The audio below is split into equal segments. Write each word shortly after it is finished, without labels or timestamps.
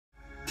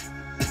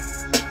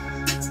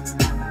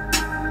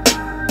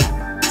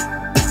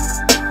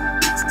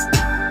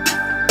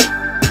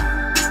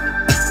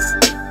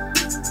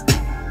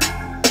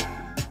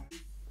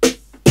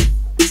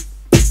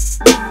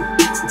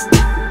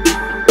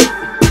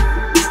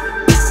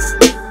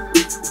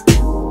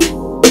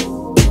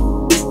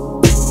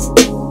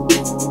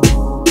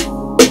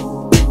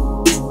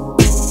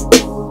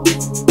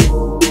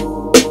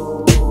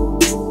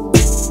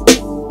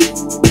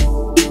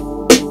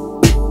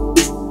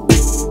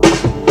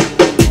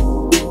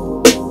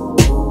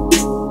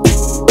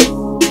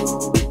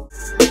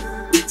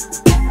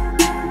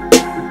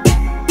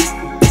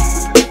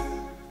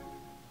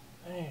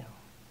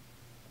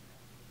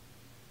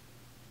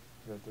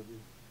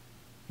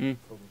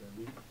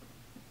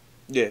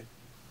Yeah.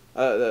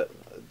 The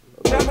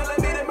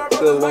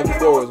one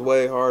before was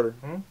way harder.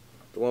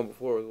 The one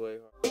before was way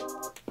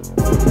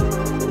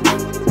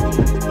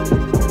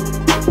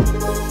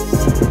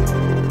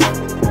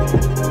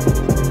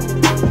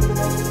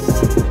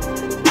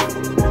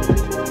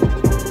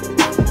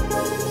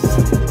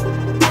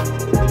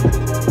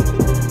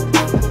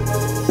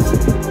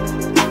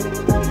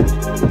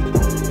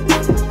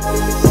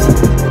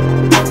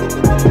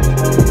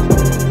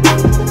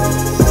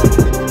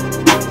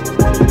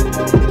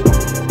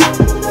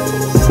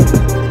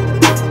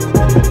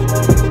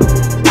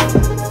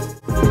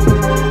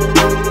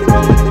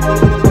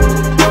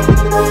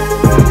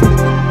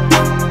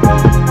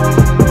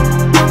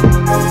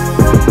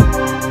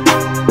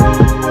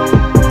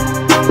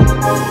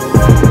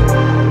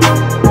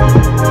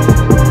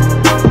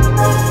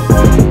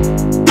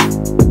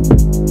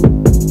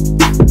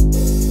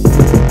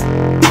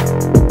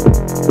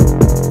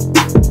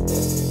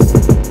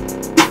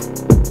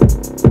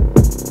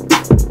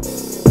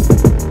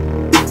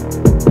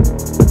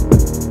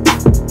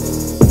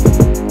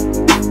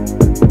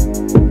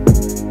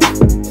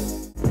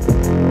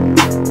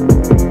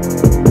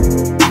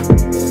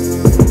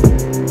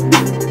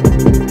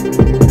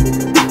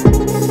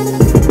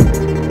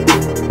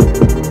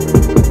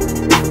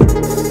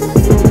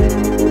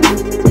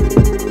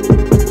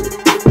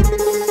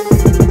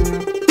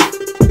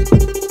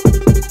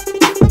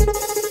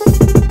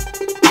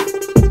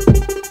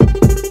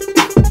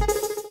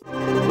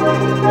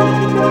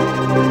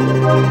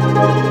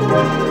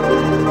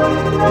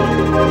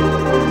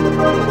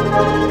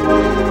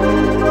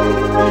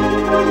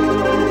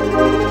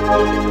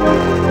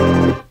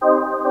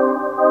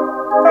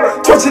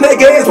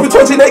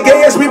Torching that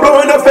gas, we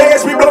blowing up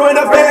fast, we blowing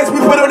up fast, we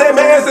put on that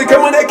mask and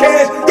come on that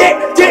cash, yeah.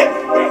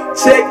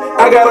 Check,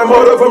 I got a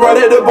motor from right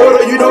at the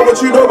border, you know what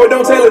you know, but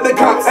don't tell it the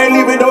cops. Ain't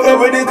leaving no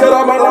evidence, cut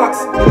all my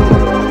locks.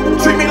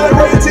 Treat me like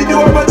royalty, do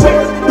all my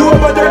chores, do all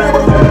my dirty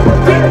work.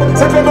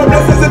 Take all my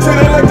blessings and treat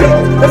it like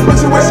gold. That's what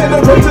you wishing,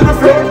 don't drop to the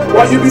floor.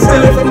 Why you be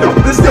stealing from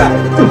the sky?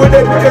 With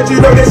that because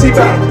you know that she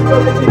fine.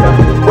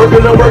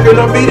 Working,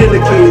 I'm feeding the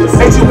kids.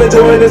 Ain't you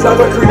enjoying this life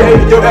I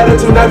create? Your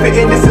attitude not fit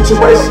in this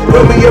situation.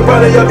 Put me in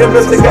front of your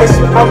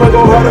investigation. I'ma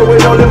go harder with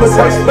no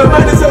limitations. The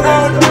money's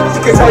around,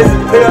 you can taste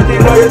it. Pay out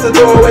these lawyers to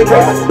throw away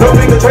cases. No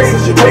finger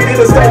traces, you take it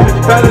a statement.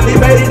 Finally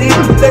made it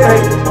even, they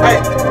hate it. Hey.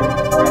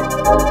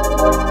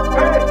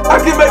 I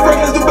can make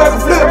records do back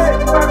and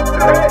flips.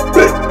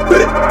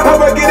 How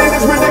I get in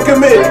this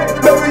predicament?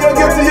 Maybe you're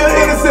guilty, you're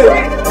innocent.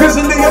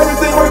 Visually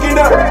everything working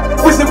out.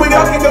 Wishing we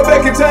all can go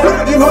back in time.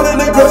 You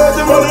holding the grudge,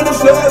 I'm holding them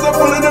slugs, I'm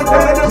pulling them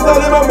down, I'm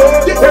sliding my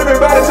mud.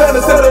 Everybody trying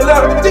to settle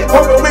out.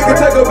 Hoping we can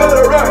take a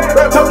better route.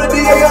 Told the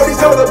DA all these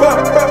told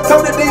about.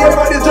 Told the DA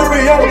about this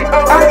jury on.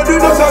 I don't do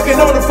no talking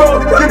on the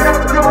phone.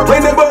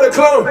 Ain't that but a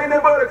clone.